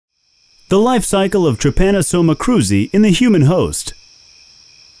The life cycle of Trypanosoma cruzi in the human host.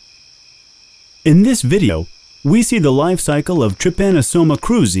 In this video, we see the life cycle of Trypanosoma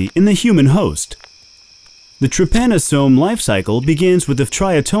cruzi in the human host. The trypanosome life cycle begins with the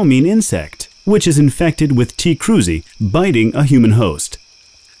triatomine insect, which is infected with T. cruzi, biting a human host.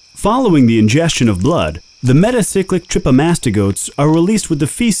 Following the ingestion of blood, the metacyclic trypomastigotes are released with the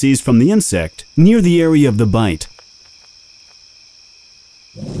feces from the insect near the area of the bite.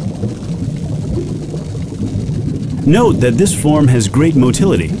 Note that this form has great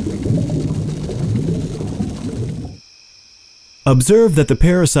motility. Observe that the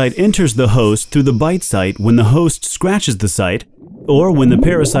parasite enters the host through the bite site when the host scratches the site, or when the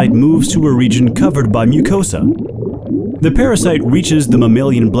parasite moves to a region covered by mucosa. The parasite reaches the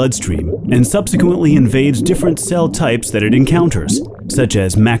mammalian bloodstream and subsequently invades different cell types that it encounters, such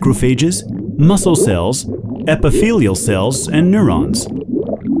as macrophages, muscle cells, epithelial cells, and neurons.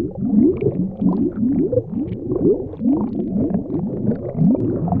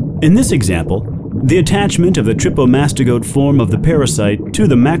 In this example, the attachment of the trypomastigote form of the parasite to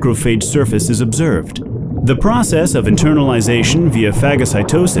the macrophage surface is observed. The process of internalization via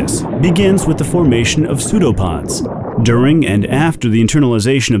phagocytosis begins with the formation of pseudopods. During and after the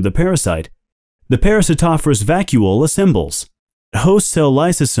internalization of the parasitophorous vacuole assembles. Host cell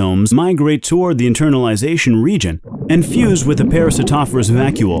lysosomes migrate toward the internalization region and fuse with the parasitophorous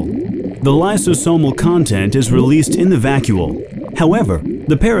vacuole. The lysosomal content is released in the vacuole. However,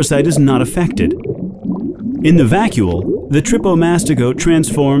 the parasite is not affected. In the vacuole, the trypomastigote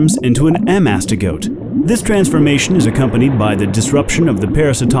transforms into an amastigote. This transformation is accompanied by the disruption of the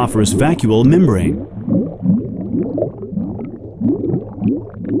parasitophorous vacuole membrane.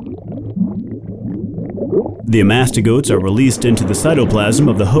 The amastigotes are released into the cytoplasm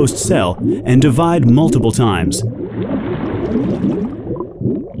of the host cell and divide multiple times.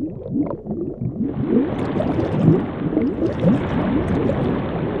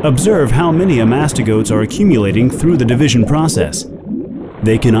 Observe how many amastigotes are accumulating through the division process.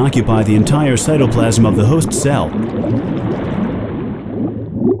 They can occupy the entire cytoplasm of the host cell.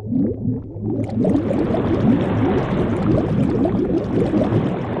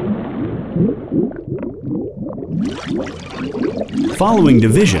 Following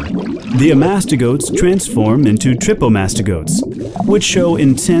division, the amastigotes transform into trypomastigotes, which show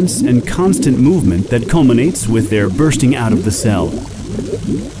intense and constant movement that culminates with their bursting out of the cell.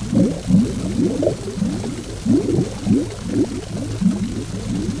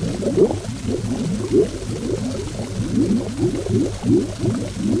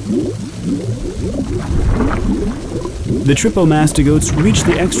 The trypomastigotes reach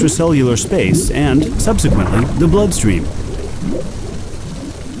the extracellular space and, subsequently, the bloodstream.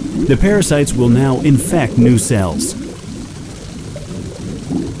 The parasites will now infect new cells.